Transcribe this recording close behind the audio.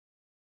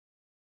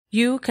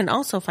You can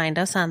also find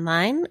us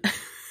online.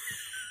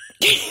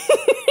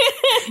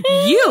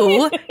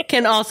 You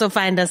can also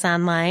find us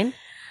online.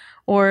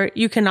 Or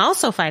you can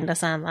also find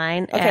us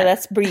online. Okay,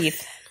 let's breathe.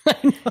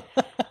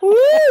 Woo!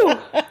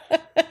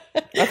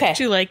 Okay. Did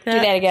you like that?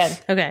 Do that again.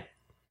 Okay.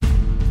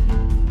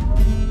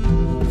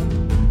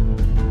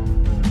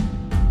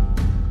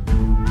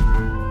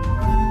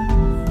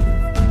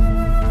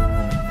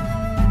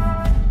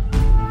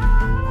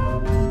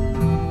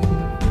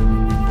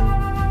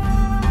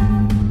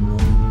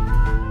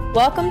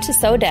 Welcome to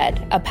So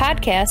Dead, a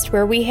podcast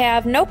where we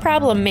have no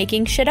problem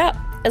making shit up,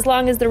 as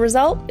long as the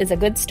result is a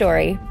good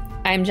story.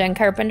 I'm Jen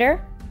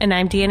Carpenter. And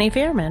I'm DNA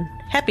Fairman.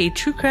 Happy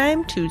True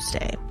Crime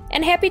Tuesday.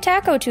 And happy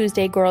Taco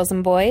Tuesday, girls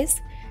and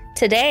boys.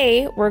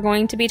 Today, we're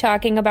going to be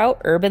talking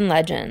about urban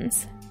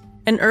legends.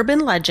 An urban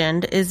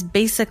legend is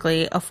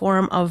basically a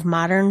form of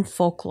modern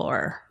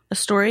folklore, a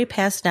story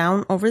passed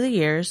down over the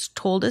years,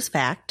 told as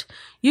fact,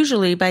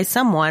 usually by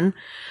someone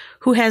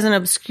who has an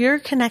obscure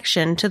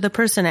connection to the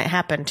person it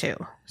happened to.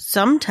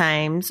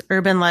 Sometimes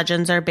urban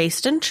legends are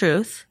based in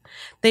truth.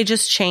 They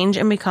just change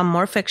and become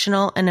more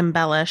fictional and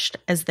embellished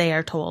as they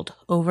are told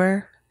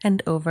over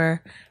and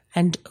over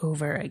and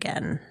over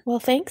again. Well,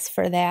 thanks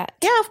for that.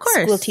 Yeah, of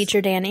course. School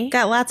teacher Danny.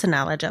 Got lots of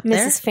knowledge up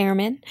there. Mrs.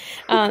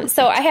 Fairman.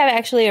 So I have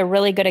actually a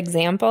really good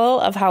example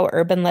of how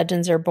urban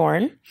legends are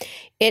born.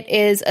 It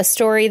is a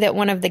story that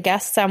one of the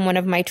guests on one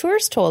of my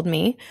tours told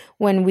me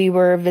when we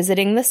were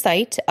visiting the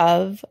site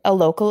of a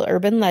local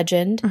urban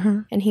legend.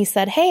 Mm-hmm. And he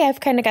said, hey, I've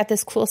kind of got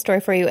this cool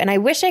story for you. And I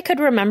wish I could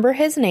remember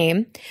his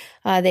name.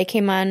 They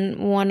came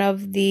on one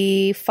of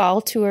the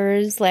fall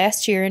tours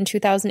last year in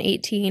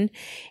 2018.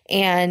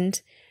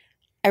 And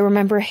I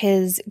remember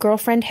his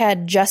girlfriend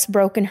had just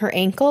broken her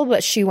ankle,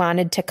 but she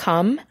wanted to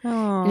come.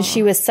 Aww. And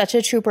she was such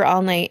a trooper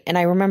all night. And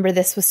I remember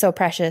this was so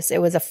precious.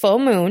 It was a full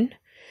moon.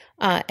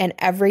 And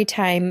every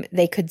time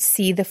they could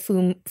see the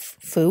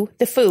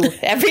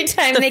every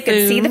time they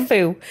could see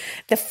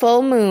the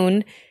full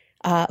moon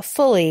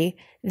fully,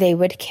 they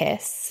would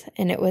kiss.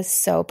 And it was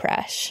so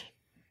fresh.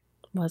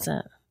 Was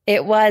it?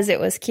 It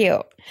was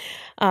cute.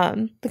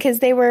 Because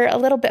they were a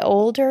little bit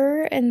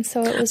older, and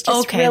so it was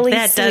just really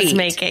that sweet. Does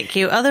make it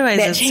cute. Otherwise,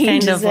 it's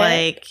kind of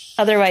like...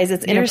 Otherwise,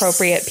 it's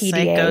inappropriate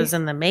PDA. Psychos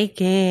in the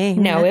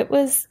making. No, it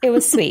was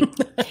sweet.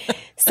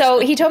 So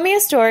he told me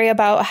a story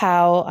about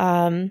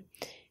how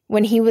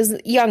when he was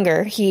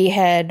younger, he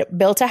had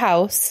built a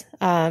house,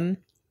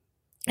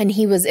 and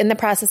he was in the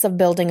process of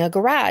building a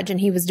garage, and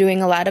he was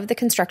doing a lot of the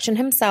construction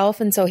himself.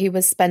 And so he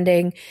was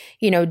spending,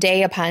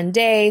 day upon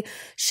day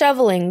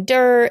shoveling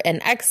dirt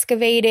and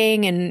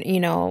excavating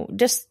and,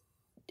 just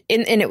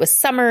and it was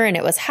summer and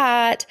it was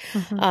hot.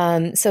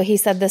 Mm-hmm. So he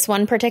said this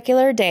one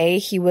particular day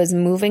he was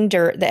moving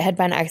dirt that had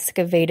been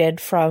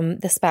excavated from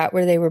the spot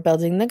where they were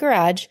building the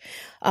garage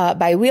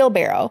by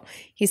wheelbarrow.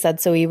 He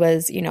said, so he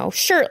was,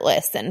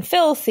 shirtless and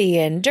filthy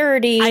and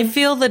dirty. I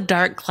feel the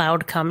dark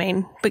cloud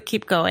coming, but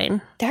keep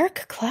going.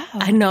 Dark cloud?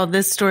 I know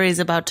this story is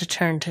about to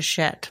turn to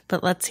shit,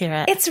 but let's hear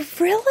it. It's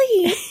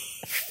really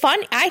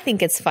fun. I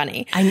think it's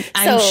funny. I'm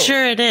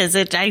sure it is.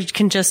 I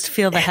can just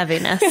feel the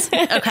heaviness.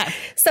 Okay.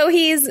 So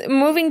he's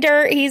moving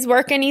dirt. He's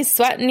working. He's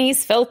sweating.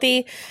 He's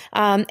filthy.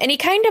 And he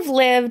kind of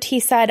lived, he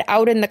said,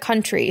 out in the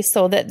country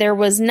so that there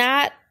was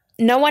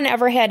no one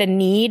ever had a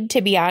need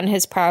to be on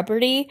his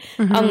property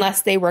mm-hmm.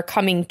 unless they were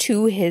coming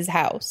to his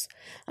house.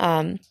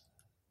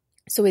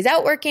 So he's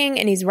out working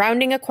and he's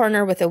rounding a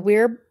corner with a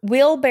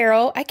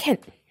wheelbarrow. I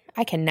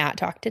cannot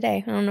talk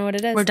today. I don't know what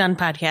it is. We're done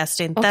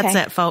podcasting. Okay. That's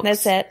it, folks.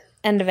 That's it.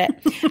 End of it.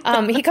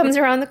 He comes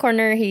around the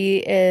corner. He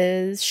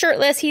is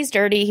shirtless. He's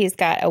dirty. He's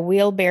got a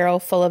wheelbarrow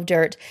full of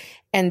dirt.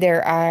 And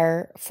there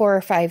are 4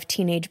 or 5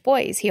 teenage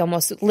boys. He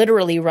almost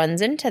literally runs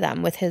into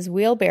them with his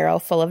wheelbarrow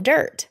full of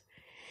dirt.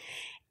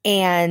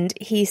 And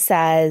he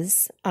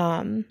says,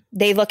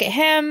 they look at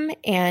him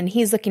and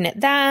he's looking at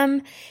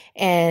them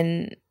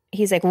and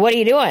he's like, what are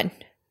you doing?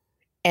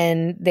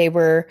 And they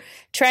were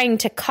trying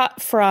to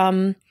cut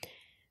from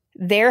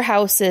their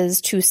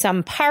houses to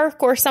some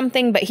park or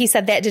something, but he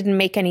said that didn't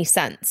make any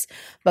sense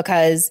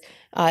because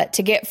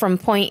to get from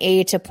point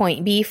A to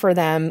point B for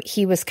them,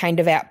 he was kind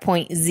of at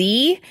point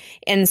Z.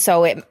 And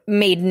so it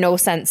made no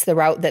sense, the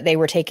route that they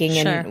were taking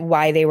sure. and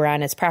why they were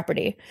on his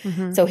property.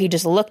 Mm-hmm. So he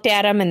just looked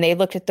at him and they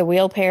looked at the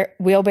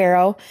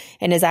wheelbarrow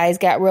and his eyes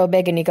got real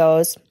big and he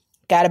goes,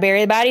 got to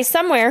bury the body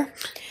somewhere.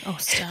 Oh,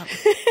 stop.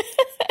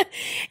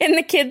 And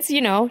the kids,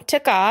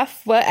 took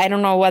off. I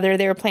don't know whether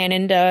they were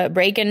planning to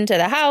break into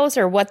the house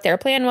or what their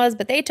plan was,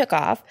 but they took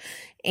off.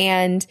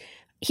 And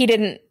he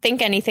didn't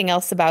think anything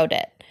else about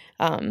it.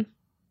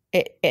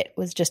 It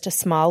was just a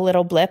small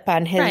little blip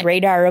on his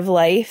radar of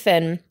life.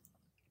 And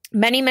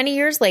many, many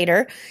years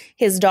later,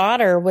 his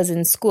daughter was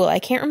in school. I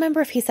can't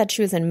remember if he said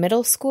she was in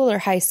middle school or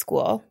high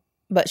school,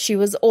 but she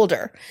was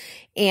older.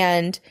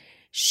 And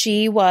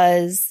she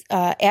was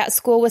at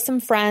school with some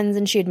friends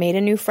and she had made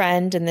a new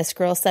friend. And this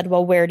girl said,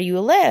 well, where do you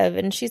live?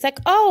 And she's like,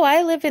 oh,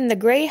 I live in the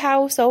gray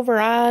house over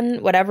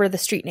on whatever the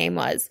street name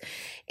was.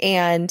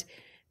 And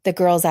the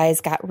girl's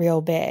eyes got real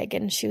big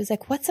and she was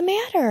like, what's the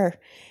matter?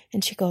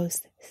 And she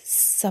goes,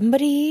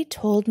 Somebody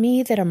told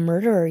me that a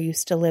murderer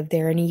used to live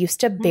there and he used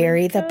to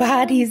bury the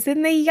bodies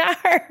in the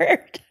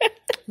yard.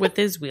 With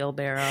his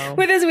wheelbarrow.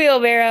 With his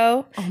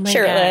wheelbarrow. Oh my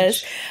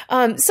shirtless.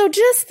 gosh. So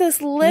just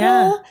this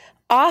little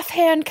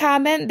offhand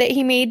comment that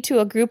he made to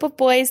a group of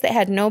boys that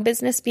had no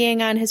business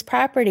being on his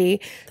property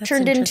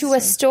turned into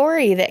a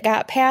story that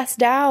got passed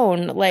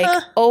down like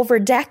over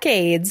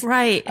decades.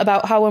 Right.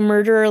 About how a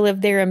murderer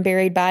lived there and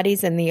buried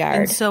bodies in the yard.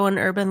 And so an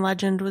urban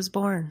legend was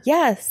born.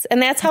 Yes. And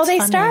that's how they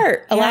funny.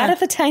 start a Yeah. lot of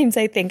the times,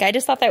 I think. I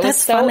just thought that was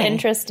That's so funny.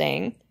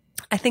 interesting.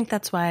 I think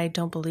that's why I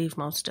don't believe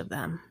most of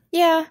them.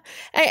 Yeah.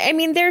 I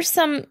mean, there's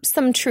some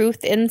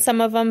truth in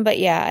some of them, but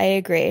yeah, I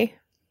agree.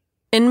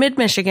 In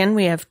mid-Michigan,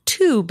 we have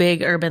two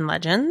big urban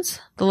legends,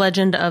 the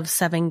legend of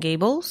Seven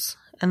Gables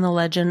and the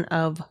legend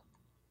of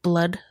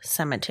Blood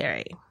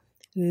Cemetery.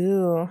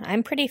 Ooh,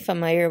 I'm pretty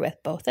familiar with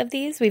both of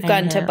these. We've I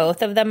gone to know.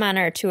 both of them on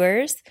our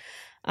tours.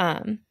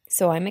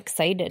 So I'm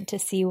excited to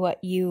see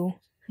what you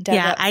dug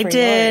Yeah, up I for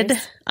did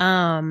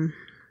yours.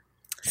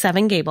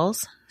 Seven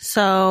Gables.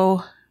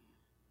 So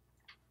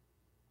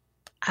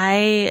I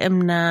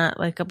am not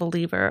like a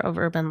believer of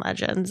urban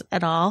legends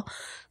at all.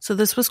 So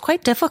this was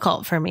quite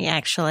difficult for me,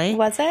 actually.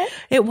 Was it?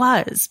 It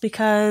was,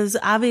 because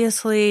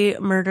obviously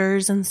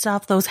murders and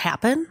stuff, those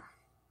happen.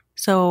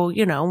 So,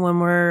 you know, when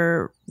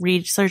we're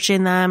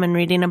researching them and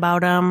reading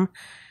about them,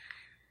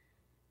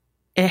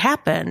 it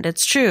happened.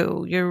 It's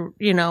true.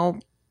 You know,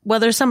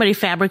 whether somebody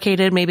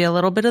fabricated maybe a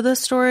little bit of the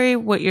story,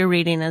 what you're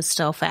reading is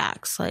still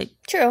facts. Like,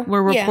 True.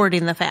 we're Yeah.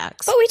 reporting the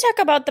facts. But we talk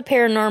about the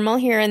paranormal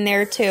here and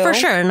there too. For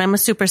sure. And I'm a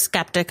super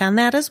skeptic on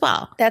that as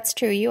well. That's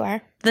true. You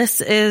are. This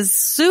is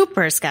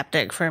super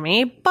skeptic for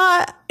me,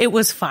 but it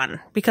was fun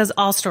because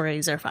all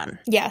stories are fun,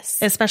 Yes.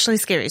 especially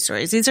scary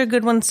stories. These are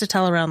good ones to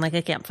tell around like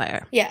a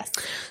campfire. Yes.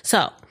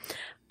 So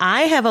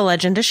I have a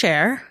legend to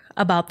share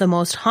about the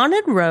most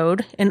haunted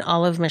road in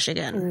all of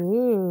Michigan.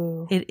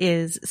 Ooh. It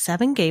is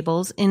Seven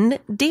Gables in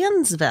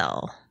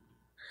Dansville.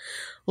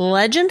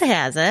 Legend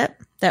has it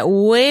that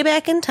way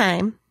back in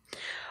time,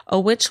 a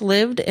witch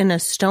lived in a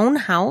stone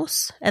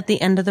house at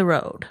the end of the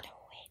road.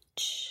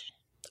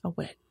 A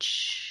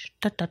witch.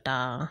 Da, da,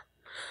 da.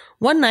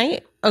 One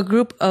night, a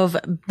group of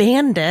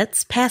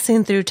bandits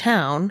passing through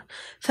town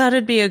thought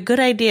it'd be a good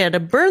idea to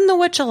burn the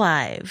witch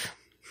alive.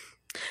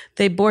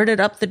 They boarded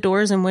up the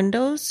doors and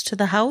windows to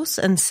the house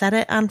and set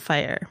it on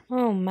fire.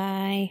 Oh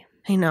my.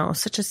 I know,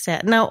 such a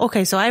sad. Now,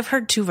 okay, so I've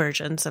heard two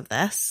versions of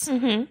this,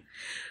 Mm-hmm.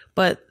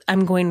 but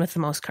I'm going with the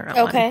most current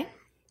one. Okay.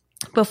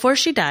 Before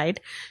she died,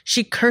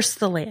 she cursed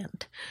the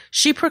land.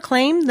 She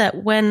proclaimed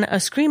that when a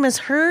scream is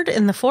heard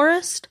in the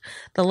forest,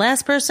 the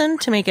last person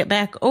to make it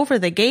back over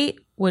the gate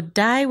would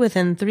die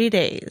within 3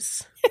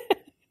 days.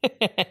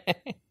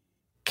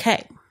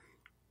 Okay.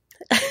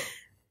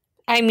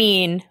 I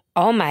mean,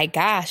 oh my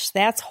gosh,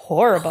 that's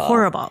horrible.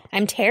 Horrible.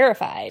 I'm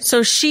terrified.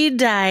 So she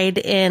died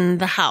in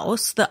the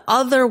house. The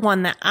other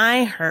one that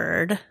I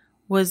heard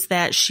was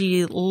that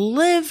she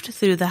lived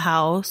through the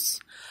house,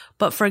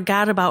 but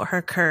forgot about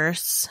her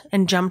curse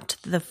and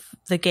jumped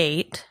the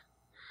gate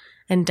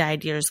and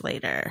died years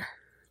later.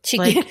 She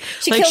Like-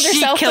 she like killed she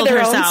herself killed with her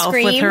own herself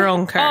scream. with her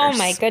own Oh curse.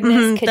 my goodness!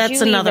 Mhm, Could that's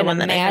you another even one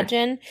that I heard.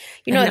 imagine?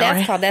 You I know what know, that's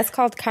right? called? That's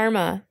called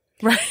karma.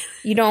 Right.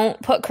 You don't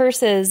put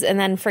curses and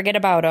then forget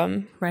about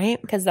them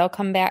Right? because they'll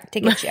come back to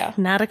get you.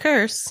 Not a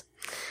curse.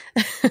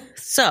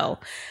 So,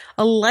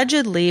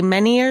 allegedly,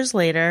 many years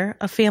later,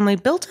 a family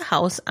built a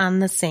house on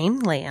the same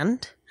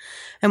land.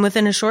 And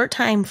within a short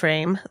time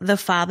frame, the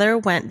father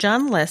went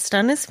John List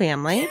on his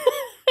family.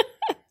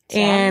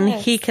 And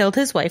List. he killed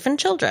his wife and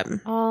children.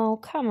 Oh,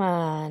 come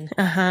on.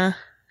 Uh-huh.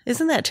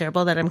 Isn't that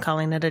terrible that I'm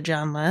calling it a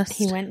John List?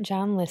 He went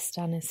John List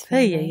on his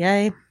Hey, family.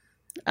 yay, yay.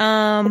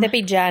 Would that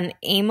be John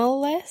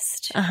Amel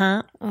List?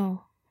 Uh-huh.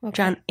 Oh, okay.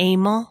 John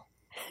Amel.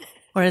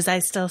 Or as I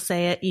still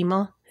say it,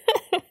 Emil.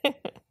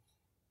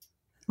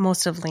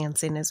 Most of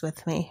Lansing is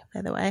with me,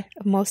 by the way.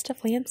 Most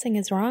of Lansing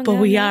is wrong. But on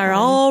we that are one.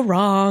 all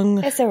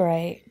wrong. It's all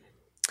right.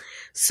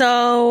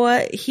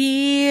 So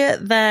he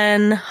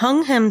then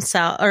hung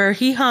himself, or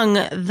he hung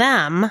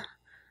them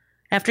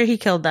after he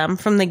killed them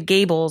from the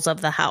gables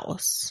of the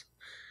house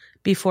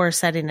before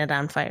setting it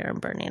on fire and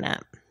burning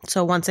it.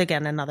 So once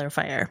again, another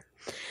fire.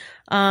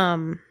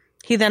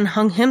 He then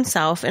hung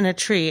himself in a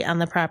tree on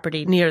the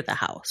property near the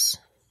house.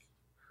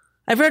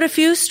 I've read a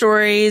few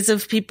stories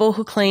of people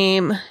who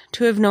claim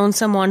to have known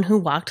someone who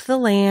walked the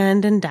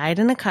land and died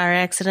in a car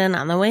accident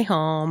on the way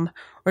home,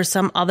 or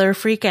some other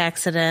freak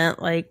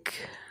accident, like,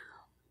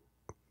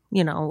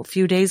 you know, a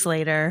few days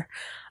later.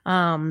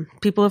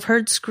 People have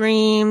heard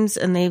screams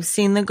and they've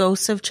seen the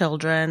ghosts of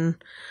children.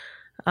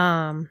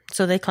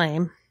 So they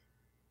claim.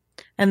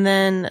 And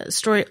then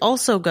story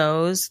also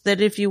goes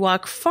that if you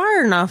walk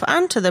far enough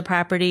onto the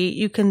property,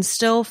 you can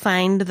still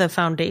find the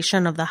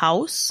foundation of the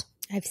house.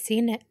 I've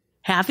seen it.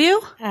 Have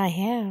you? I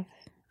have.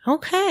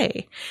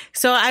 Okay.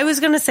 So I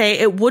was going to say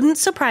it wouldn't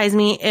surprise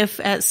me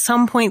if at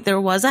some point there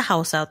was a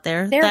house out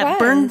there There that was.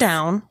 burned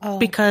down Oh.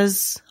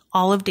 because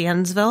all of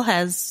Dansville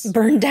has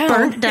Burned down.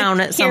 burnt down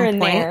at Here some and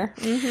point. there.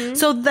 Mhm.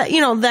 So that, you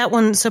know, that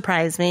wouldn't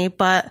surprise me,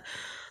 but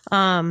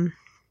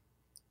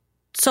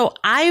So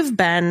I've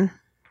been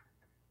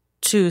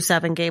to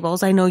Seven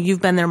Gables. I know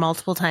you've been there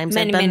multiple times.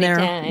 Many, I've been many there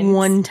times.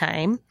 one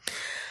time.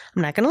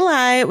 I'm not going to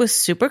lie. It was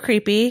super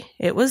creepy.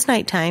 It was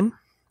nighttime.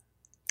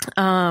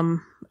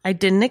 I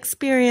didn't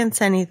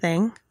experience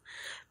anything.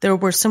 There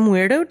were some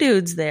weirdo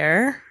dudes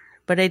there,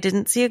 but I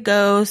didn't see a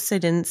ghost. I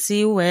didn't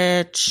see a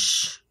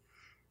witch.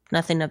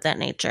 Nothing of that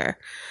nature.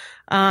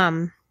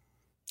 I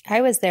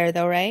was there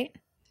though, right?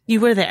 You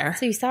were there.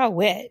 So you saw a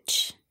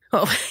witch.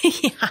 Oh,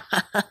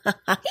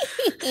 yeah.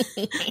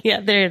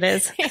 Yeah, there it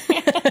is.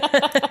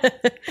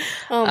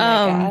 Oh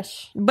my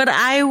gosh. But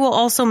I will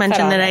also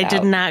mention all that that I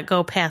did out. not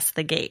go past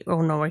the gate.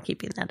 Oh, no, we're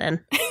keeping that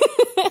in.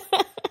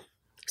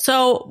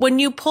 So when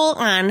you pull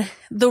on,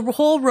 the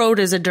whole road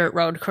is a dirt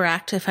road,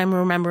 correct? If I'm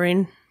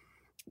remembering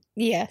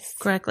Yes.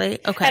 correctly.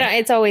 Okay.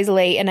 It's always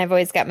late and I've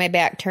always got my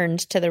back turned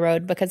to the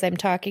road because I'm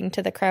talking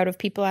to the crowd of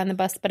people on the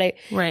bus, but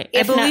Right.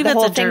 if I not believe the it's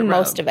whole a dirt thing, road.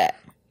 most of it.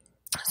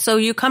 So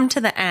you come to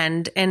the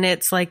end and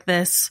it's like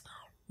this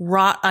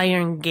wrought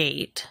iron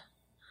gate.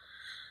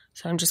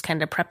 So I'm just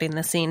kind of prepping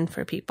the scene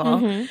for people.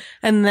 Mm-hmm.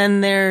 And then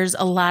there's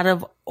a lot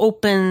of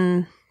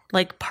open,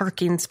 like,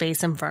 parking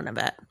space in front of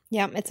it.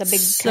 Yeah, it's a big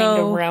kind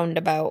So- of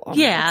roundabout. almost.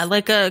 Yeah,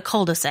 like a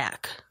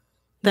cul-de-sac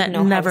that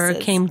no never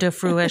houses. came to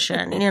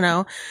fruition, you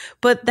know.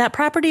 But that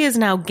property is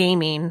now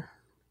gaming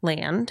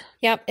land.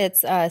 Yep,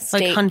 it's a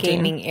state hunting.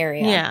 gaming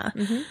area. Yeah.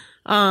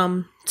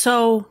 Mhm.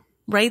 So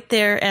right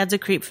there adds a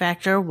creep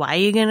factor. Why are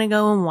you going to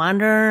go and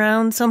wander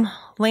around some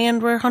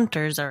land where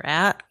hunters are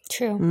at?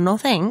 True. No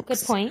thanks.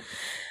 Good point.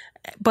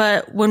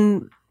 But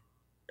when,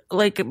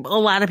 like, a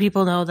lot of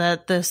people know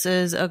that this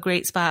is a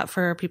great spot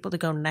for people to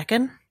go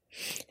necking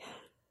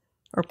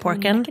or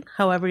porking,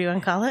 however you want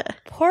to call it.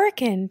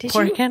 Porkin. Did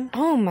Porkin? you?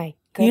 Oh my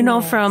goodness. You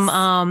know from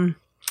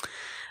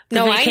the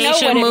No, I know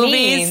vacation what it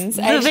movies. means.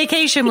 The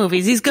vacation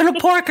movies. He's gonna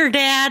pork her,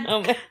 Dad. Oh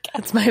my God.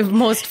 That's my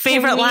most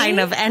favorite me? line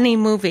of any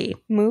movie.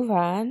 Move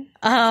on.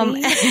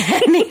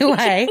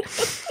 Anyway,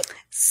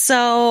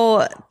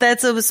 so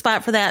that's a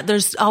spot for that.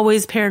 There's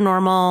always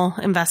paranormal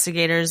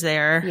investigators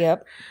there.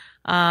 Yep.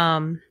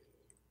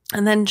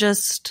 And then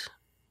just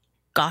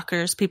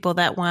gawkers, people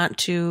that want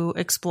to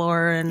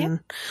explore. And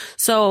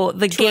so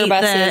the Tour gate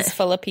buses that,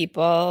 full of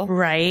people.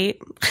 right.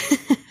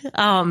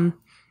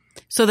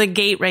 So the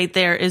gate right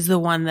there is the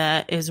one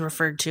that is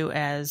referred to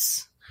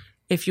as,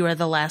 if you are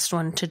the last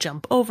one to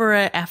jump over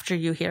it after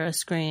you hear a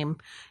scream,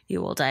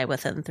 you will die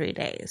within 3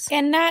 days.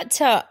 And not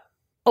to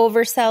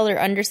oversell or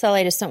undersell,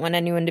 I just don't want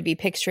anyone to be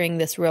picturing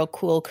this real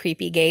cool,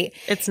 creepy gate.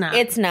 It's not.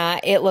 It's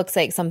not. It looks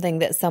like something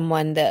that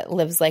someone that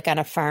lives like on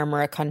a farm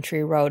or a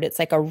country road. It's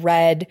like a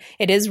red,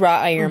 it is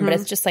wrought iron, but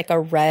it's just like a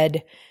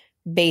red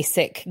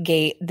basic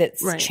gate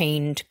that's Right.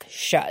 chained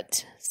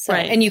shut. So,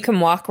 Right. and you can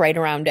walk right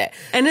around it.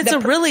 And it's a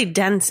really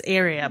dense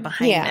area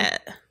behind Yeah.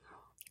 it.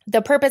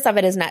 The purpose of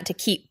it is not to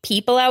keep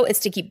people out, it's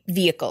to keep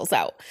vehicles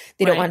out.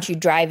 They don't Right. want you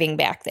driving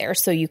back there,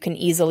 so you can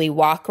easily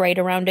walk right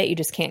around it. You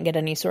just can't get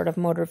any sort of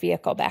motor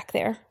vehicle back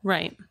there.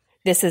 Right.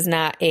 This is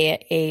not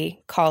a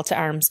call to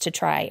arms to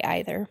try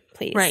either,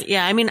 please. Right.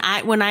 Yeah. I mean,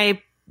 when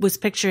I was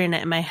picturing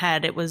it in my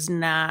head, it was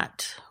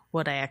not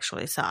what I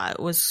actually saw. It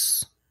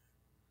was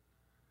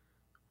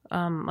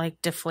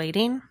like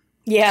deflating.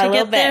 Yeah, a to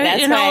little get bit. there.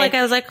 That's You know, why, like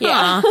I was like,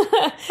 yeah.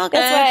 huh. Okay.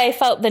 That's why I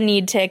felt the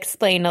need to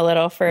explain a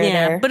little further.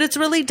 Yeah, but it's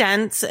really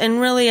dense. And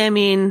really, I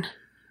mean,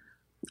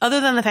 other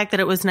than the fact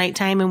that it was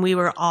nighttime and we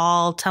were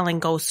all telling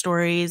ghost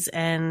stories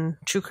and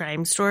true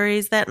crime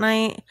stories that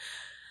night,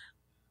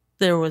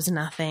 there was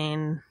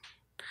nothing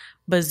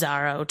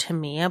bizarro to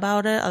me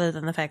about it other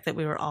than the fact that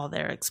we were all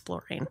there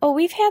exploring. Oh,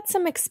 we've had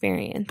some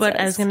experiences. But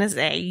I was going to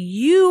say,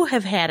 you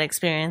have had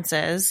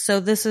experiences. So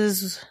this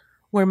is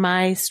where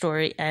my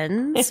story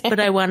ends.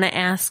 But I want to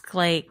ask,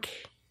 like,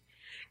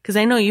 because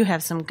I know you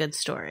have some good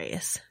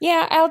stories.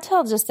 Yeah, I'll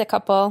tell just a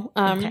couple.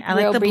 Okay, I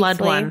like real the blood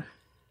briefly. one.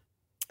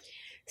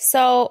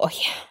 So,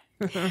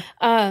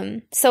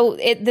 So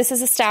this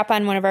is a stop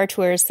on one of our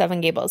tours,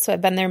 Seven Gables. So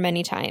I've been there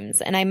many times.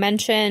 And I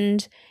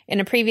mentioned in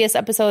a previous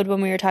episode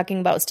when we were talking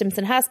about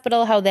Stimson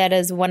Hospital, how that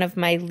is one of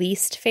my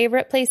least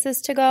favorite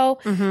places to go.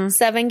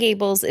 Seven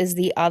Gables is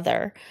the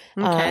other.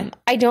 Okay.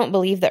 I don't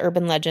believe the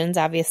urban legends.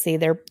 Obviously,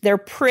 they're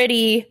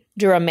pretty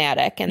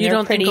dramatic and You they're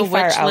don't pretty think a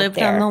far witch out lived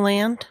there. on the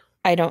land?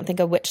 I don't think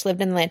a witch lived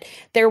in the land.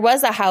 There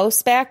was a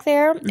house back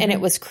there, and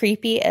it was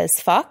creepy as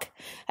fuck.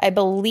 I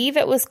believe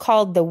it was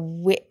called the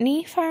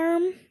Whitney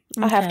Farm.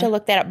 I'll have to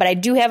look that up, but I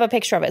do have a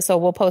picture of it, so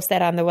we'll post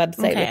that on the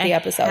website with the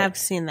episode. I have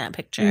seen that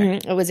picture.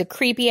 It was a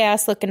creepy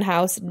ass looking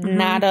house,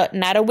 not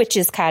a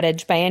witch's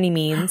cottage by any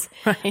means,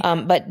 Right.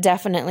 but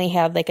definitely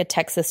had like a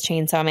Texas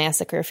Chainsaw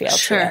Massacre feel to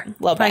Sure. it.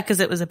 Little Probably bit. because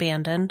it was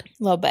abandoned.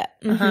 Little bit.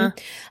 And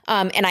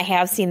I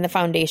have seen the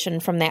foundation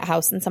from that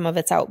house and some of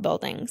its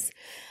outbuildings.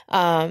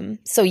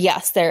 So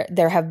yes,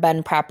 there have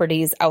been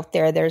properties out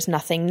there. There's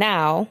nothing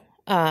now,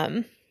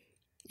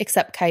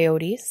 except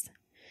coyotes.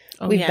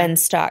 Oh, We've yeah. been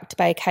stalked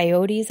by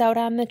coyotes out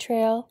on the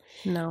trail.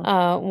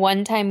 No.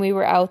 One time we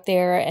were out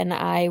there and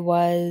I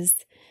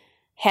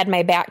had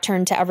my back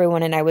turned to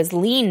everyone and I was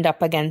leaned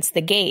up against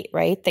the gate,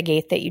 right? The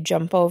gate that you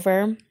jump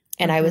over.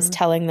 And I was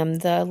telling them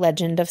the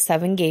legend of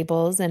Seven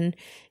Gables and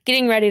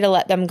getting ready to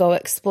let them go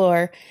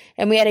explore.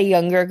 And we had a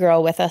younger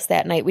girl with us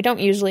that night. We don't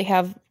usually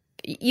have,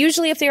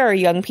 if there are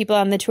young people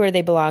on the tour,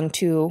 they belong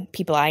to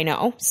people I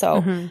know.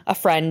 So a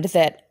friend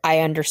that I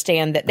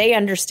understand, that they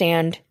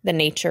understand the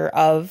nature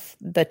of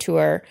the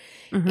tour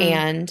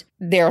and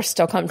they're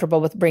still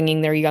comfortable with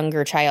bringing their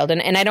younger child.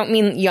 And I don't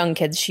mean young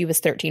kids. She was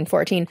 13,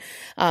 14.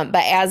 But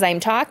as I'm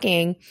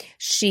talking,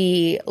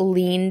 she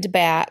leaned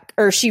back,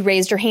 or she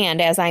raised her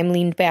hand as I'm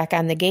leaned back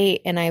on the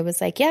gate. And I was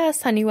like,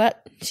 yes, honey,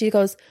 what? She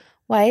goes,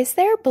 why is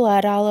there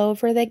blood all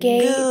over the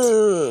gate?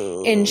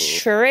 No. And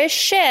sure as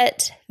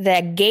shit,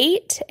 the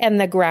gate and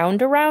the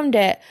ground around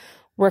it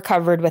were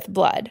covered with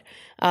blood.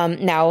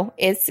 Now,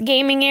 it's a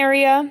gaming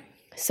area,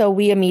 so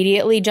we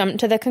immediately jumped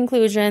to the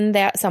conclusion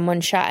that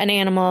someone shot an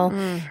animal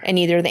and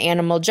either the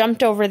animal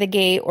jumped over the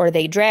gate or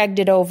they dragged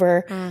it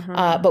over.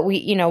 But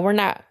we're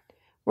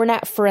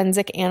not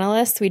forensic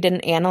analysts. We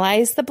didn't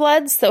analyze the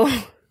blood, so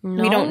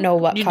we don't know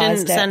what caused it. You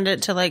didn't send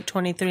it to like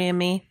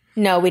 23andMe?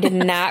 No, we did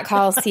not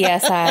call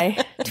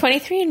CSI.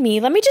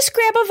 23andMe, let me just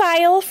grab a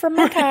vial from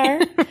my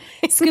car,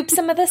 scoop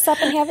some of this up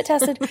and have it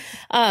tested.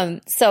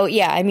 So,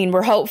 yeah, I mean,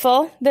 we're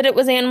hopeful that it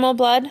was animal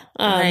blood.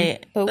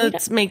 Right. But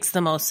that makes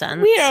the most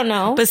sense. We don't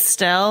know. But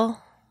still,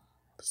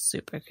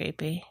 super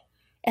creepy.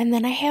 And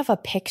then I have a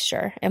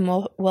picture, and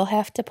we'll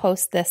have to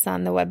post this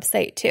on the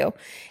website, too.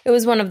 It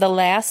was one of the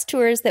last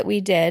tours that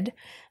we did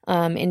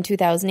in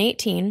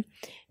 2018.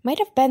 Might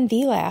have been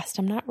the last.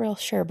 I'm not real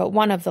sure, but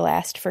one of the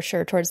last for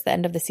sure towards the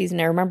end of the season.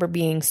 I remember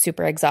being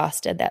super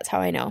exhausted. That's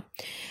how I know.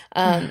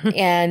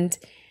 And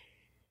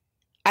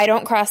I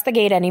don't cross the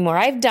gate anymore.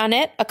 I've done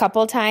it a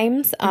couple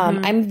times.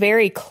 I'm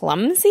very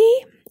clumsy,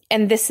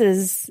 and this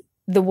is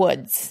the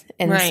woods.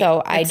 And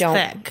so I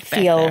don't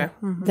feel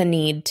the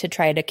need to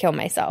try to kill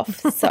myself.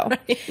 So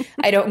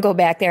I don't go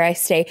back there. I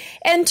stay.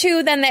 And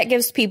two, then that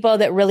gives people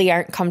that really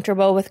aren't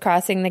comfortable with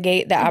crossing the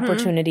gate the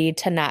opportunity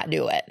to not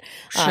do it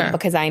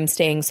because I'm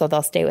staying, so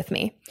they'll stay with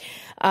me.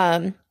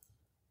 And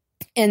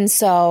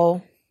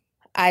so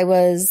I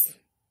was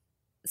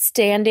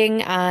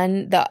standing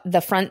on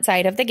the front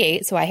side of the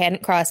gate, so I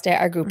hadn't crossed it.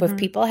 Our group of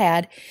people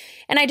had.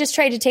 And I just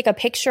tried to take a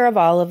picture of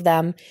all of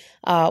them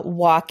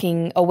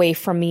walking away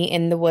from me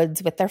in the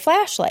woods with their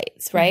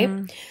flashlights, right?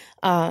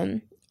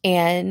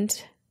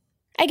 And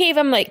I gave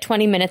them like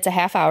 20 minutes, a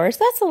half hour. So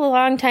that's a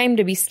long time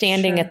to be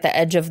standing at the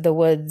edge of the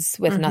woods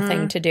with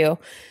nothing to do.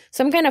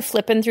 So I'm kind of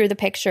flipping through the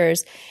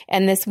pictures.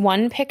 And this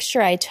one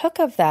picture I took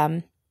of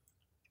them,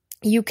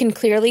 you can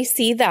clearly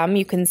see them.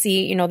 You can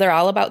see, they're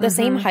all about the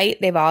same height.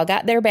 They've all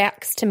got their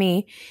backs to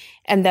me.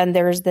 And then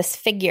there's this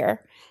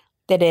figure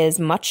that is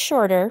much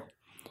shorter,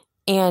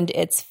 and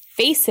it's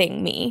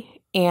facing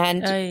me.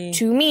 And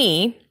to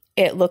me,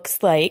 it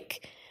looks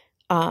like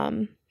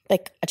a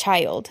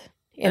child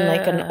in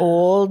like an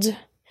old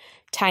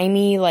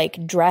timey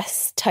like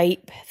dress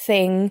type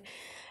thing.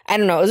 I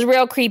don't know. It was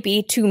real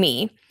creepy to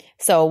me.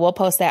 So we'll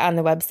post that on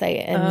the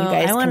website, and you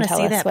guys can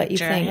tell us what you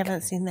think. I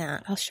haven't seen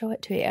that. I'll show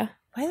it to you.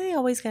 Why do they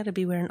always got to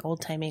be wearing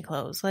old timey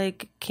clothes?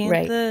 Like,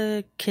 can't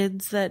the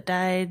kids that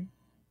died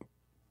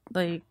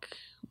like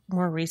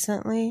more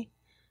recently?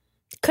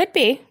 Could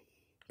be.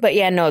 But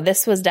yeah, no,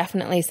 this was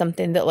definitely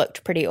something that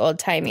looked pretty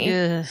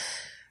old-timey.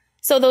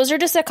 So those are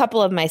just a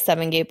couple of my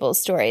Seven Gables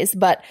stories.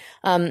 But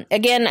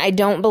again, I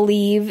don't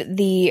believe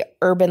the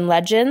urban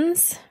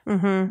legends,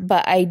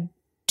 but I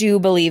do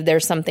believe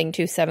there's something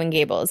to Seven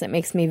Gables. It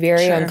makes me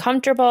very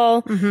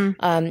uncomfortable.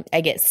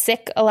 I get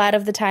sick a lot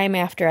of the time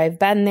after I've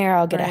been there.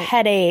 I'll get a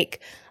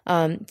headache.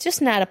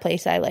 Just not a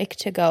place I like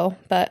to go.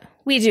 But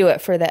we do it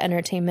for the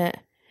entertainment.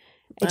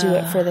 I do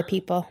it for the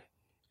people.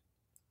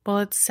 Well,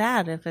 it's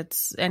sad if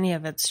any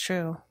of it's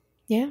true.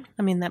 Yeah.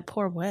 I mean, that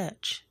poor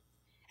witch.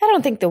 I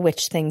don't think the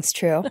witch thing's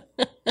true.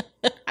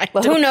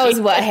 Well, who knows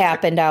what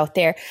happened out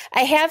there?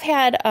 I have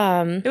had...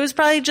 It was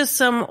probably just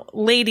some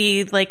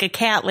lady, like a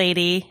cat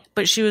lady,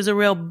 but she was a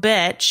real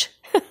bitch.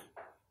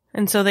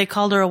 And so they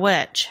called her a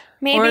witch.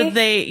 Maybe. Or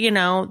they,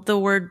 the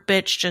word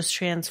bitch just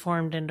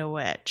transformed into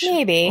witch.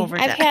 Maybe.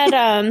 I've had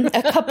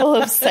a couple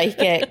of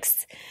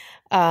psychics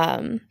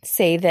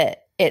say that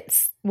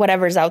it's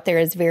whatever's out there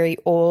is very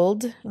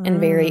old and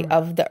very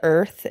of the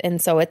earth.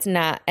 And so it's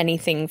not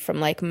anything from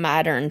like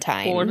modern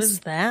times. What does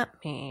that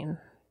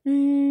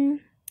mean?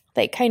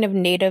 Like kind of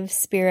native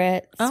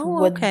spirits.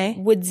 Oh, okay.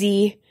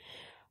 Woodsy,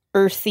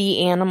 earthy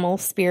animal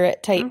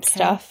spirit type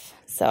stuff.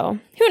 So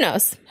who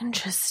knows?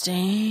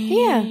 Interesting.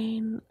 Yeah.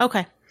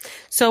 Okay.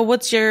 So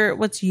what's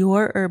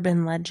your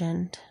urban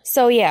legend?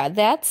 So yeah,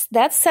 that's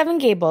Seven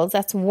Gables.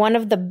 That's one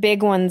of the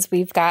big ones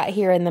we've got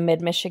here in the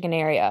Mid-Michigan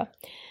area.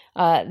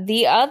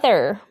 The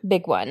other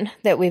big one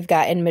that we've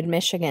got in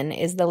Mid-Michigan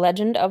is the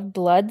legend of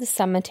Blood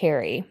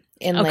Cemetery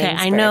in Lanesburg. Okay,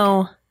 I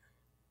know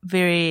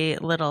very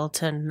little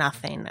to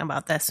nothing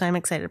about this, so I'm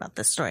excited about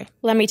this story.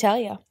 Let me tell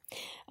you.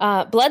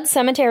 Blood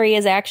Cemetery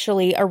is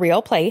actually a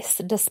real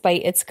place,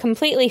 despite its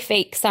completely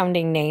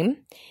fake-sounding name.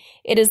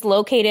 It is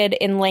located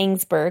in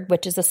Lanesburg,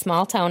 which is a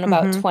small town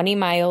about 20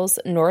 miles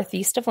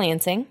northeast of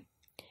Lansing.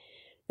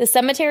 The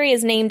cemetery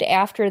is named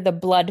after the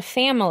Blood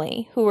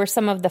family, who were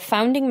some of the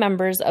founding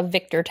members of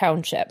Victor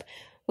Township,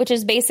 which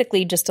is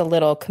basically just a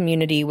little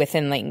community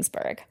within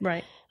Laingsburg.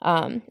 Right.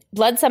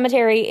 Blood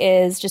Cemetery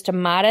is just a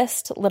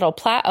modest little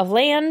plot of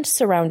land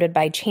surrounded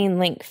by chain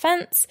link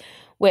fence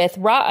with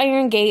wrought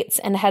iron gates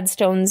and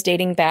headstones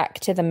dating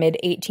back to the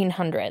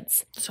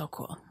mid-1800s. So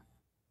cool.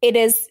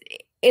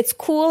 It's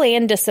cool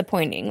and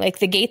disappointing. Like,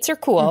 the gates are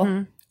cool.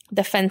 Mm-hmm.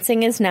 The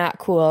fencing is not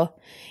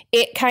cool.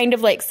 It kind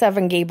of like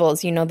Seven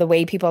Gables, you know, the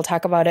way people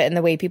talk about it and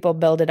the way people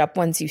build it up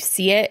once you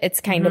see it,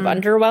 it's kind of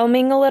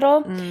underwhelming a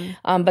little.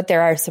 But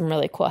there are some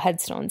really cool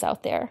headstones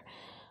out there.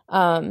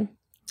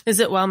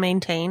 Is it well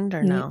maintained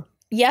or no?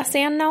 Yes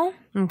and no.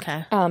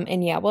 Okay.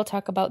 And yeah, we'll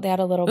talk about that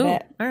a little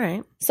bit. All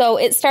right. So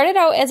it started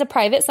out as a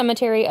private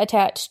cemetery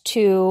attached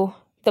to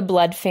the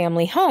Blood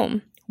family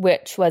home,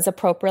 which was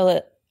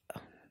appropriate.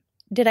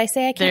 Did I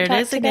say I can't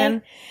talk today?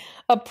 Again.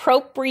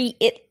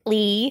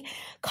 Appropriately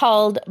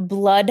called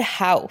Blood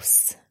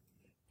House.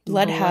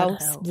 Blood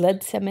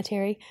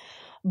Cemetery.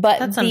 But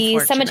that's the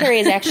cemetery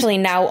is actually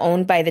now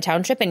owned by the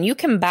township, and you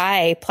can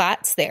buy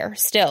plots there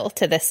still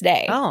to this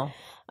day. Oh.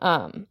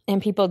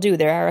 And people do.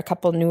 There are a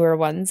couple newer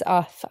ones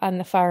off on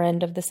the far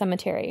end of the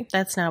cemetery.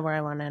 That's not where I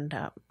want to end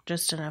up.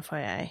 Just an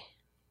FYI.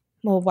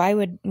 Well, why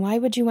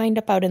would you wind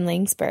up out in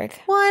Laingsburg?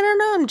 Well, I don't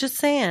know. I'm just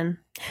saying.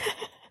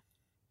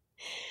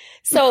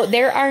 So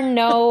there are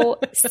no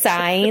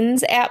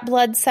signs at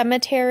Blood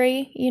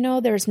Cemetery. You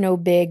know, there's no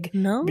big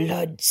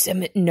Blood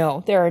Cemetery.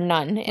 No, there are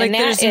none. Like, and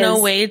there's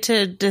no way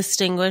to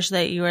distinguish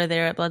that you are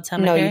there at Blood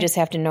Cemetery? No, you just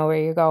have to know where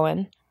you're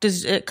going.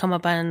 Does it come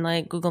up on,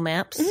 like, Google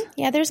Maps? Mm-hmm.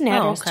 Yeah, there's an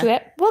address to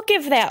it. We'll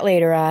give that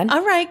later on.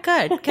 All right,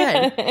 good.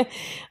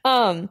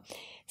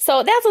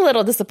 So that's a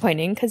little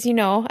disappointing because, you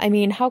know, I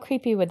mean, how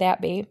creepy would that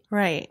be?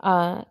 Right.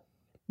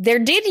 There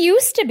did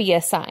used to be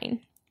a sign,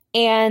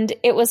 and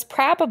it was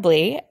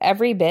probably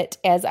every bit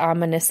as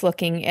ominous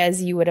looking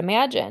as you would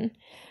imagine.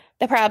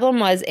 The problem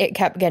was it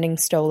kept getting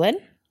stolen.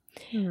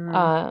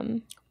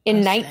 In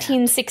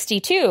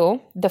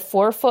 1962, the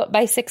 4-foot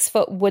by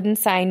 6-foot wooden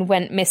sign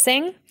went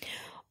missing,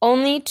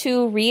 only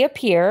to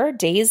reappear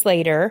days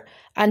later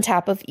on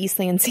top of East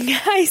Lansing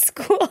High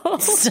School.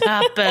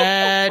 Stop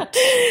it.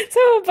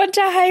 So a bunch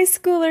of high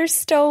schoolers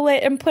stole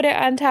it and put it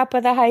on top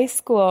of the high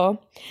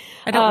school.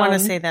 I don't want to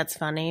say that's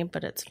funny,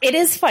 but it's funny. It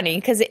is funny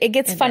because it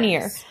gets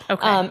funnier.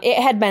 Okay. It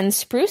had been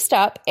spruced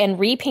up and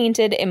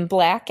repainted in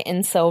black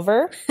and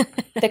silver.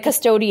 The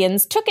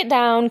custodians took it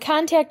down,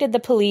 contacted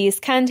the police,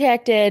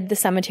 contacted the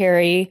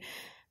cemetery.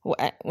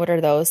 What are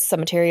those?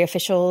 Cemetery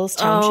officials,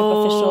 township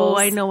officials? Oh,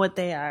 I know what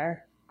they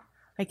are.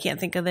 I can't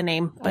think of the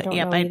name, but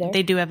yeah,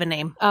 they do have a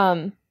name.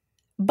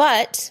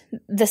 But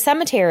the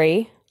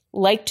cemetery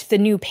liked the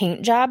new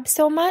paint job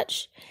so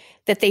much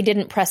that they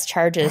didn't press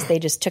charges. They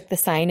just took the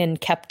sign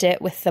and kept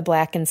it with the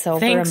black and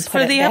silver. Thanks and put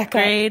for it the back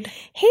upgrade. Up.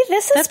 Hey,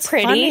 that's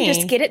pretty. Funny.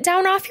 Just get it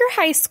down off your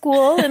high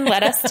school and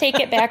let us take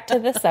it back to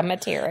the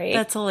cemetery.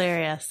 That's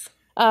hilarious.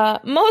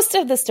 Most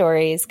of the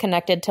stories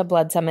connected to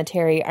Blood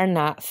Cemetery are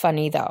not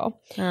funny, though.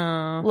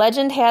 Oh.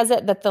 Legend has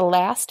it that the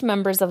last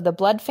members of the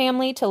Blood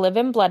family to live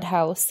in Blood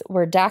House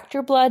were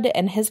Dr. Blood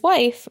and his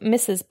wife,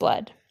 Mrs.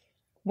 Blood.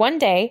 One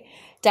day,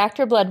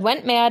 Dr. Blood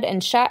went mad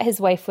and shot his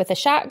wife with a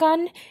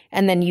shotgun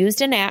and then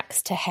used an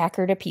axe to hack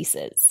her to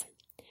pieces.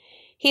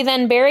 He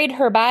then buried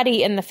her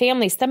body in the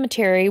family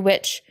cemetery,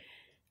 which,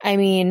 I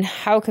mean,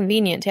 how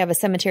convenient to have a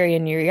cemetery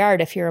in your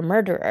yard if you're a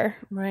murderer.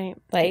 Right.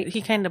 Like,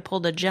 he kind of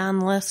pulled a John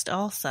List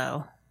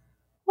also.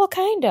 Well,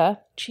 kind of.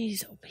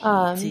 Jeez,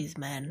 these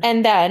men.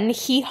 And then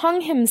he hung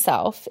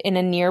himself in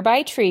a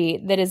nearby tree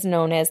that is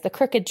known as the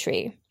Crooked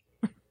Tree.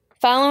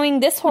 Following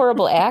this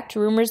horrible act,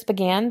 rumors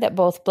began that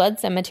both Blood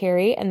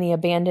Cemetery and the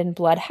abandoned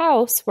Blood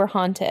House were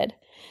haunted,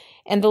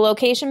 and the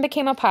location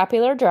became a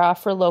popular draw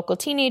for local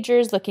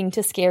teenagers looking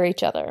to scare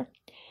each other.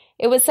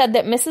 It was said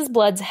that Mrs.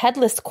 Blood's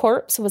headless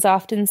corpse was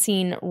often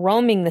seen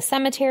roaming the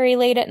cemetery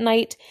late at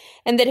night,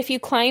 and that if you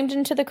climbed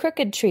into the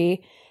Crooked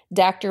Tree,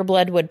 Dr.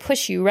 Blood would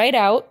push you right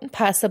out,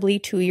 possibly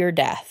to your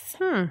death.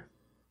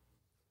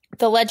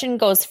 The legend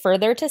goes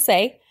further to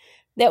say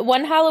that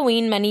one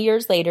Halloween many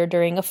years later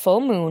during a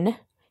full moon,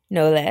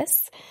 no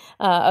less,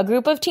 a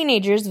group of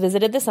teenagers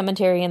visited the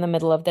cemetery in the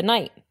middle of the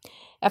night.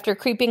 After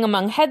creeping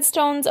among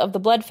headstones of the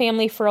Blood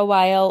family for a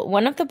while,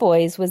 one of the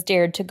boys was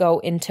dared to go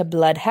into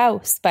Blood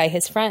House by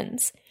his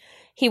friends.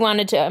 He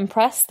wanted to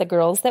impress the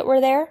girls that were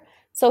there,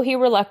 so he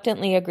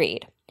reluctantly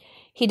agreed.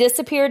 He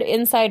disappeared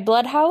inside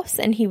Blood House,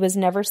 and he was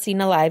never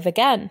seen alive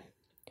again.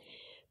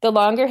 The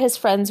longer his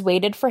friends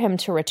waited for him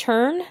to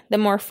return, the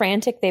more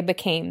frantic they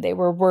became. They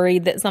were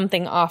worried that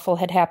something awful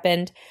had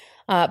happened,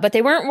 but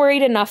they weren't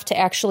worried enough to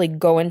actually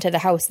go into the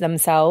house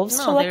themselves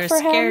to look for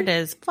him. They were scared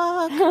as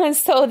fuck.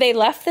 So they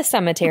left the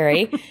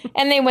cemetery,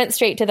 and they went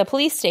straight to the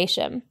police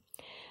station.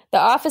 The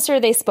officer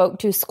they spoke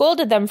to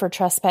scolded them for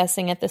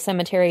trespassing at the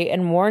cemetery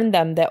and warned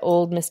them that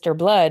old Mr.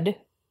 Blood,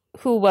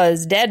 who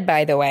was dead,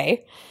 by the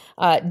way,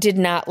 did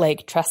not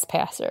like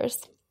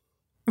trespassers.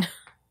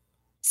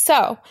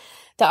 So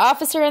the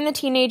officer and the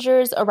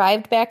teenagers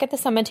arrived back at the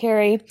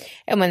cemetery,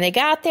 and when they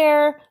got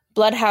there,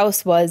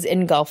 Bloodhouse was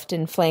engulfed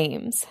in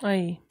flames.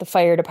 Oy. The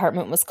fire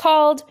department was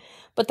called,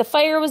 but the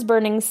fire was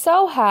burning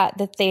so hot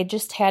that they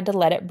just had to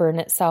let it burn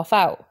itself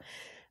out.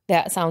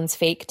 That sounds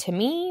fake to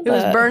me. It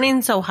was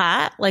burning so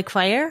hot, like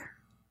fire?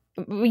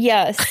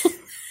 Yes.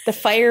 The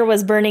fire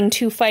was burning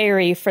too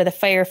fiery for the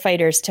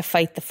firefighters to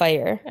fight the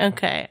fire.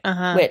 Okay.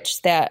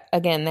 Which, that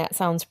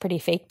sounds pretty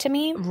fake to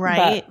me.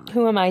 Right. But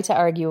who am I to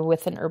argue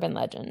with an urban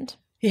legend?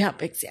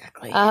 Yep,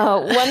 exactly.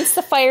 Once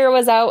the fire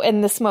was out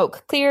and the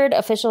smoke cleared,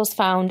 officials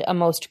found a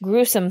most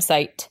gruesome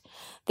sight.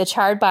 The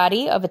charred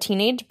body of a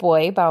teenage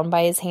boy bound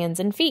by his hands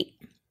and feet.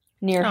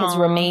 Near his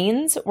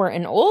remains were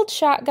an old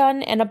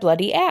shotgun and a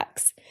bloody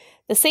axe,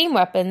 the same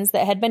weapons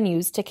that had been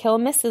used to kill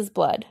Mrs.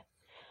 Blood.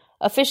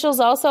 Officials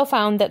also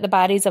found that the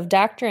bodies of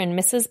Dr. and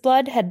Mrs.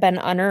 Blood had been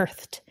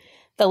unearthed.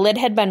 The lid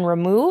had been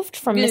removed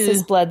from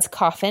Mrs. Blood's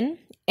coffin,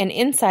 and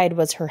inside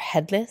was her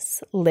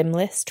headless,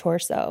 limbless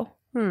torso.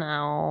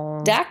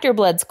 No. Dr.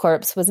 Blood's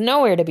corpse was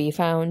nowhere to be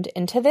found,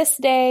 and to this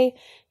day,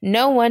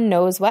 no one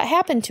knows what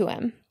happened to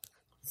him.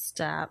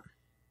 Stop.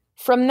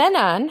 From then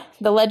on,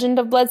 the legend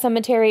of Blood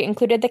Cemetery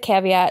included the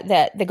caveat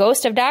that the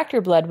ghost of Dr.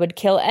 Blood would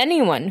kill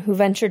anyone who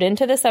ventured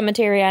into the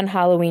cemetery on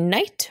Halloween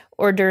night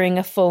or during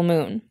a full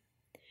moon.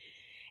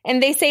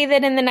 And they say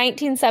that in the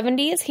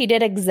 1970s, he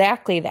did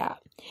exactly that.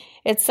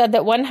 It's said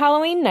that one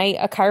Halloween night,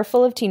 a car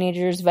full of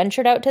teenagers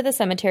ventured out to the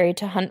cemetery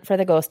to hunt for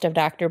the ghost of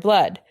Dr.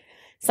 Blood.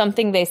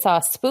 Something they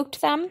saw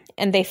spooked them,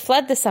 and they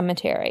fled the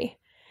cemetery.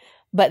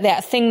 But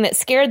that thing that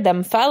scared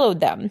them followed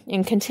them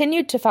and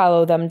continued to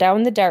follow them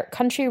down the dark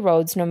country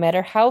roads no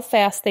matter how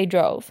fast they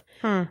drove.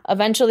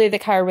 Eventually, the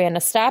car ran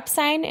a stop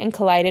sign and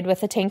collided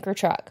with a tanker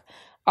truck.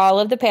 All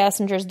of the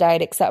passengers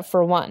died except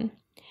for one.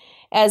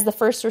 As the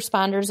first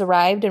responders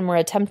arrived and were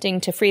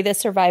attempting to free the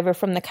survivor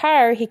from the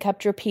car, he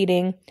kept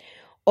repeating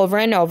over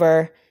and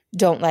over,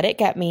 "Don't let it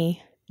get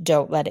me.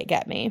 Don't let it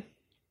get me."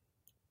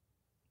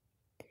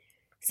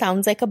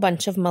 Sounds like a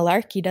bunch of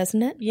malarkey,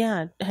 doesn't it?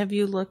 Yeah. Have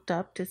you looked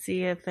up to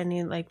see if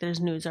any, there's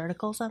news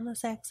articles on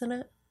this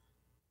accident?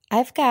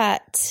 I've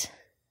got...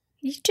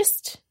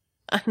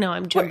 I know,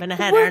 I'm jumping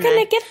ahead, We're aren't going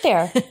I? to get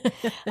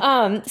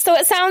there. So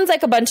it sounds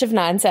like a bunch of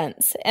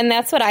nonsense. And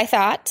that's what I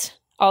thought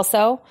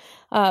also.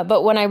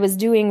 But when I was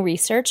doing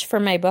research for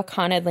my book,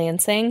 Haunted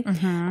Lansing,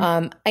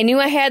 I knew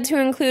I had to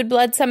include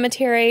Blood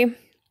Cemetery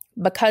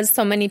because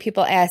so many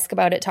people ask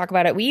about it, talk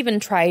about it. We even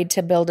tried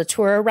to build a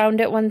tour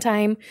around it one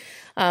time.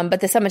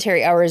 But the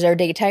cemetery hours are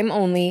daytime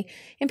only,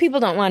 and people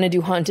don't want to do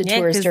haunted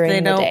tours during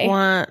the day. They don't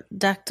want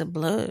Dr.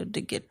 Blood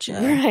to get you.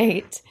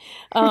 Right.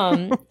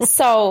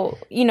 So,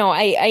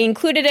 I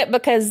included it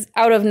because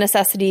out of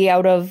necessity,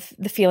 out of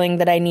the feeling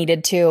that I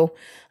needed to.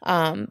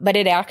 But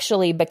it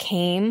actually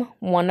became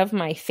one of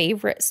my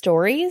favorite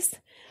stories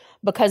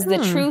because the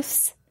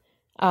truths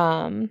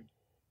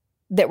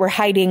that were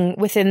hiding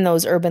within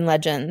those urban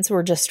legends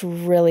were just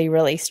really,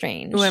 really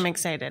strange. Ooh, I'm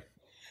excited.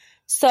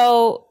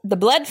 So the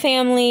Blood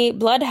family,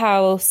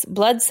 Bloodhouse,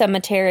 Blood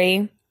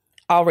Cemetery,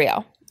 all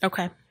real.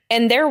 Okay.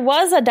 And there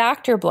was a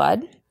Dr.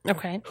 Blood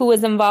who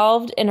was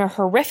involved in a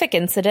horrific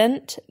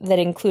incident that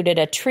included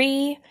a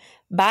tree,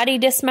 body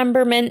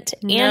dismemberment,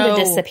 and a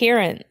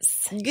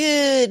disappearance.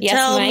 Good. Yes,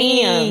 Tell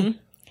me. ma'am.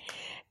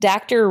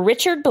 Dr.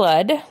 Richard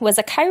Blood was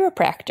a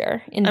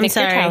chiropractor in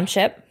Victor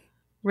Township.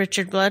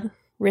 Richard Blood?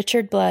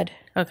 Richard Blood.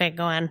 Okay,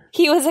 go on.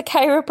 He was a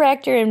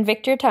chiropractor in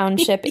Victor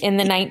Township in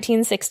the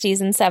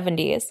 1960s and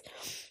 70s.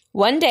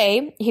 One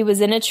day, he was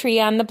in a tree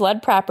on the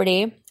Blood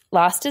property,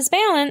 lost his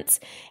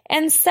balance,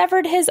 and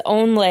severed his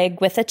own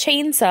leg with a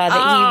chainsaw that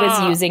he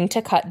was using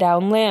to cut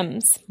down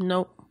limbs.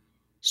 Nope.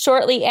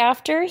 Shortly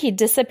after, he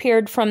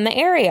disappeared from the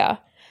area,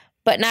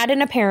 but not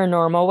in a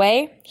paranormal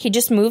way. He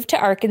just moved to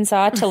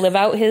Arkansas to live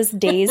out his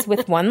days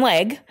with one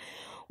leg,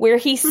 where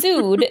he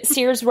sued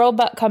Sears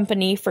Roebuck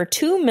Company for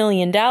 $2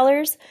 million,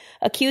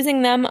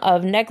 accusing them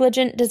of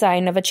negligent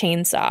design of a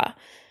chainsaw.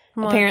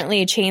 What?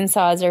 Apparently,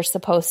 chainsaws are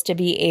supposed to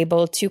be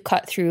able to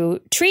cut through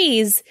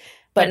trees,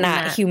 but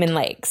not human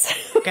legs.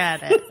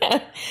 Got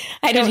it.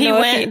 I don't know.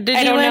 I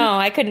don't know.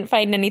 I couldn't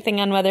find anything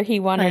on whether he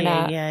won or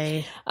not.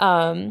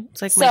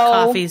 It's like my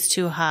coffee's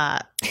too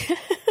hot.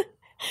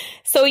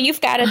 So you've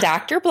got a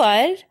Dr.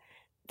 Blood,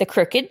 the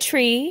crooked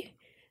tree,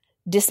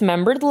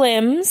 dismembered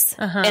limbs,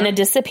 and a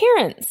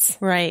disappearance.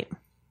 Right.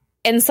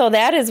 And so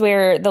that is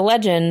where the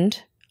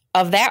legend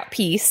of that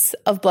piece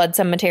of Blood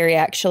Cemetery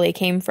actually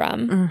came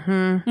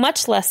from.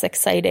 Much less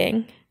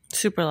exciting.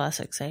 Super less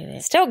exciting.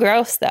 Still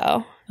gross,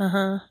 though.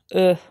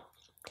 Ugh.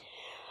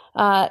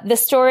 The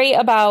story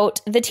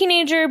about the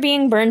teenager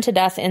being burned to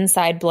death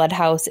inside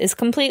Bloodhouse is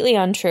completely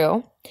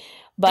untrue,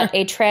 but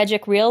a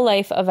tragic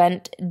real-life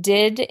event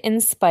did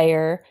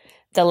inspire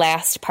the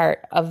last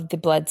part of the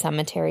Blood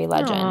Cemetery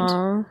legend.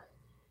 Aww.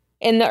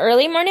 In the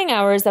early morning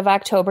hours of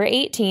October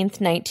 18th,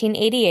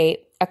 1988,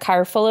 a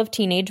car full of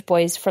teenage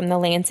boys from the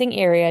Lansing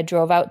area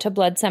drove out to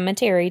Blood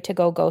Cemetery to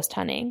go ghost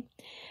hunting.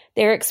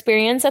 Their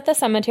experience at the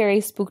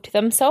cemetery spooked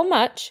them so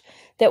much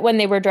that when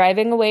they were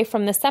driving away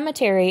from the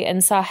cemetery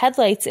and saw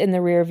headlights in the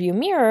rearview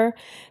mirror,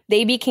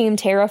 they became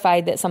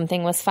terrified that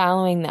something was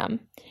following them.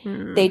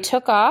 They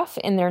took off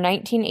in their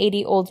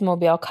 1980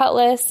 Oldsmobile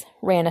Cutlass,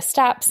 ran a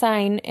stop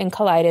sign, and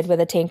collided with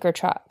a tanker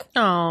truck.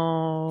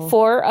 Oh.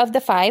 4 of the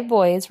 5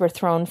 boys were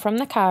thrown from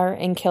the car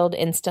and killed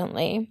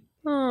instantly.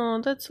 Oh,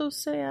 that's so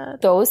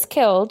sad. Those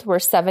killed were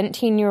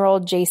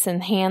 17-year-old Jason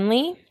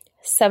Hanley,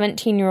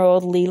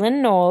 17-year-old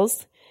Leland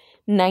Knowles,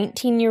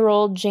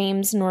 19-year-old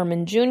James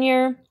Norman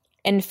Jr.,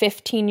 and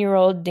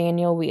 15-year-old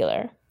Daniel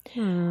Wheeler.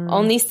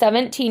 Only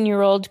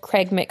 17-year-old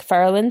Craig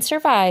McFarland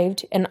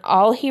survived, and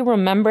all he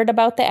remembered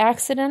about the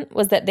accident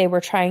was that they were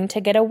trying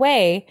to get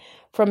away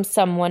from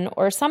someone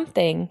or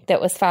something that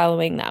was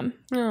following them.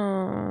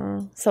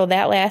 Oh. So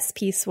that last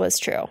piece was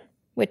true,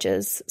 which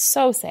is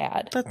so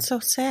sad. That's so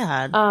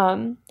sad.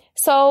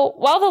 So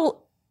while the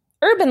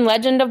urban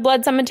legend of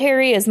Blood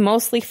Cemetery is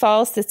mostly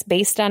false, it's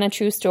based on a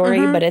true story,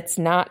 but it's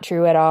not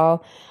true at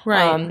all.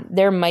 Right.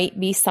 There might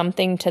be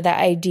something to the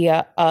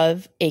idea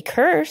of a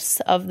curse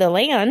of the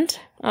land.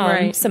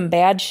 Right. Some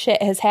bad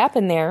shit has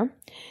happened there.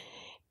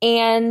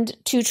 And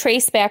to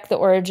trace back the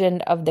origin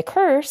of the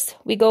curse,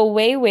 we go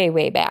way, way,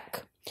 way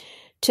back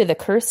to the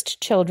cursed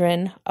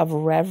children of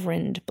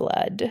Reverend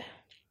Blood.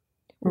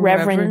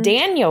 Reverend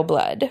Daniel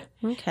Blood.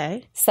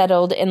 Okay.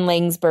 Settled in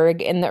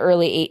Langsburg in the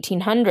early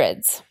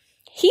 1800s.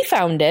 He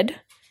founded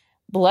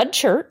Blood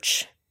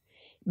Church,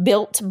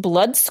 built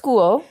Blood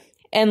School,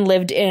 and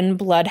lived in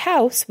Blood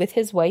House with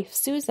his wife,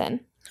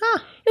 Susan. Huh.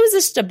 It was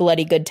just a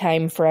bloody good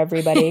time for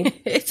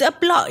everybody. It's a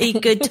bloody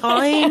good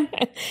time.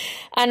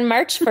 On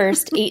March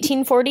 1st,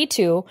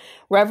 1842,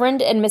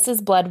 Reverend and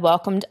Mrs. Blood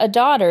welcomed a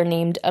daughter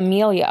named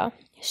Amelia.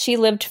 She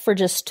lived for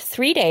just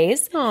 3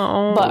 days,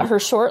 but her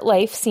short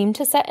life seemed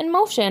to set in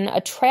motion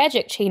a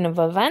tragic chain of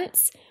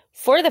events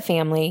for the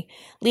family,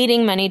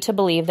 leading many to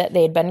believe that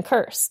they'd been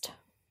cursed.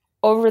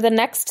 Over the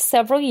next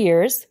several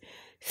years,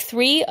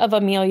 3 of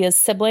Amelia's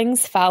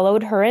siblings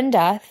followed her in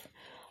death,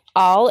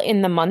 all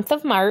in the month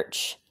of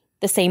March,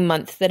 the same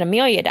month that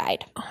Amelia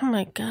died. Oh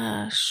my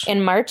gosh.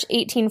 In March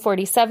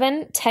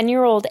 1847,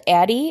 10-year-old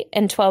Addie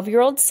and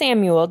 12-year-old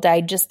Samuel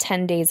died just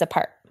 10 days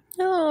apart.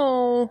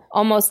 No.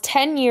 Almost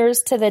 10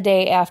 years to the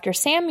day after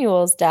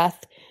Samuel's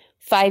death,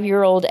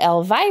 5-year-old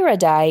Elvira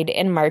died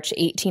in March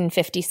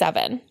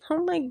 1857.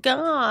 Oh my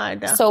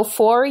God. So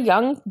 4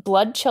 young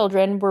Blood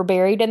children were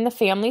buried in the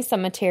family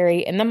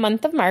cemetery in the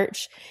month of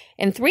March,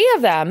 and 3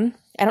 of them,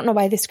 I don't know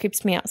why this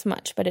creeps me out so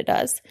much, but it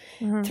does.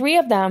 3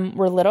 of them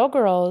were little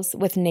girls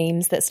with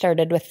names that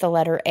started with the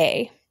letter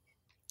A.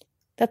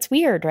 That's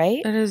weird,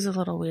 right? It is a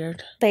little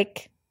weird.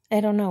 Like,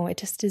 I don't know. It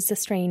just is a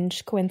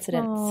strange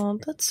coincidence. Oh,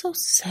 that's so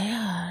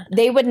sad.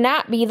 They would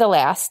not be the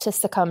last to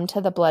succumb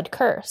to the blood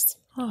curse.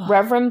 Oh.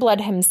 Reverend Blood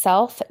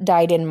himself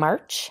died in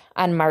March,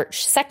 on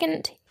March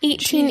 2nd,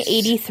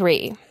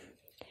 1883.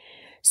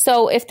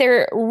 So if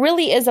there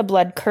really is a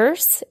blood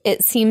curse,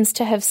 it seems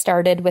to have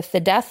started with the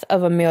death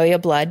of Amelia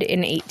Blood in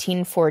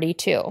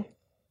 1842.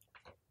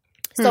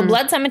 So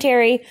Blood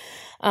Cemetery,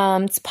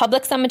 it's a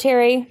public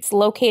cemetery. It's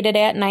located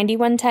at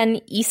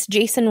 9110 East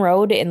Jason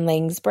Road in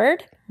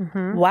Langsburg.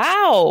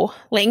 Wow,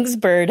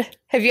 Langsburg.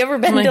 Have you ever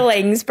been to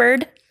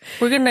Langsburg?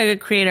 We're going to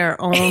create our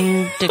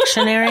own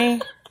dictionary.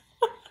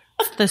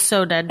 The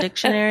So Dead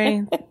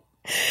Dictionary.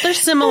 There's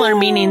similar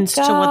meanings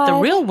to what the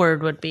real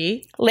word would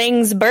be.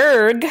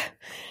 Langsburg.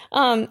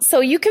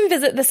 So you can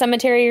visit the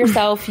cemetery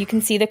yourself. You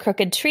can see the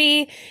crooked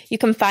tree. You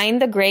can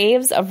find the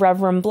graves of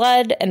Reverend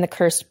Blood and the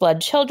cursed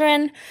Blood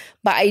children.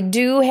 But I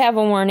do have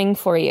a warning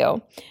for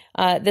you.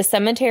 The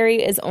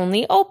cemetery is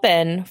only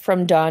open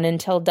from dawn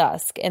until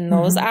dusk, and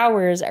those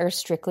hours are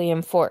strictly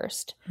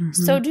enforced.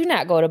 So do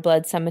not go to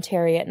Blood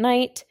Cemetery at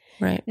night.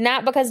 Right.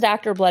 Not because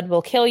Dr. Blood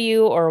will kill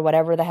you or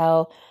whatever the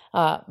hell,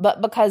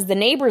 but because the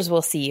neighbors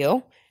will see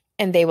you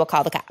and they will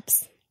call the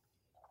cops.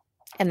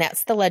 And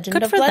that's the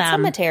legend of Blood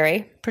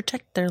Cemetery.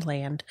 Protect their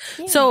land.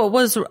 Yeah. So it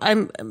was,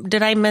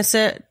 did I miss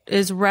it?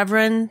 Is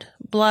Reverend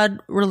Blood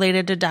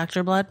related to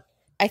Dr. Blood?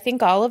 I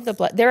think all of the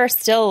Blood, there are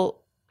still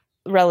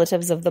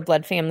relatives of the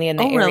Blood family in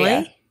the area.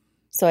 Really?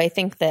 So I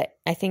think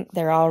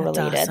they're all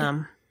related. That's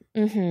awesome.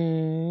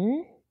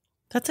 Mm-hmm.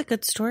 That's a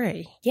good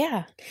story.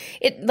 Yeah.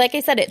 Like I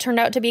said, it turned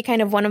out to be kind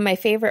of one of my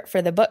favorite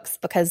for the books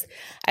because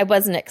I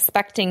wasn't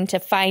expecting to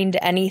find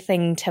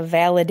anything to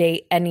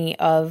validate any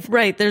of.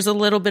 Right. There's a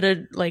little bit of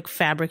like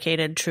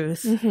fabricated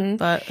truth.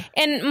 But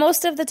and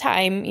most of the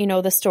time, you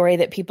know, the story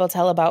that people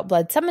tell about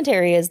Blood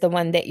Cemetery is the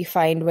one that you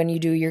find when you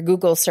do your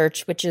Google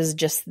search, which is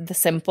just the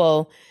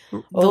simple,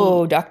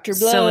 Dr.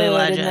 Blood. Silly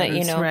legends, and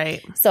you know.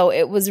 Right. So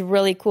it was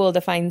really cool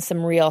to find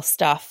some real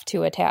stuff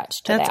to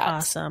attach to that. That's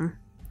awesome.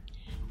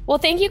 Well,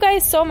 thank you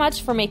guys so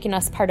much for making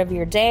us part of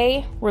your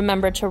day.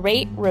 Remember to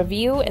rate,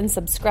 review, and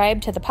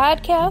subscribe to the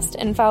podcast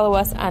and follow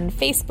us on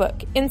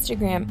Facebook,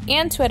 Instagram,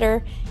 and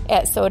Twitter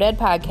at So Dead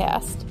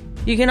Podcast.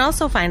 You can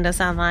also find us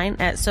online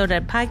at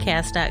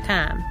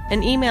sodeadpodcast.com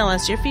and email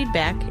us your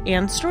feedback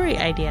and story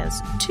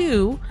ideas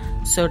to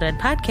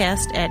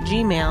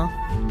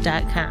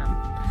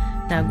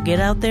sodeadpodcast@gmail.com. Now get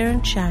out there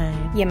and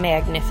shine. You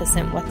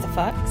magnificent what the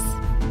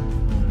fucks.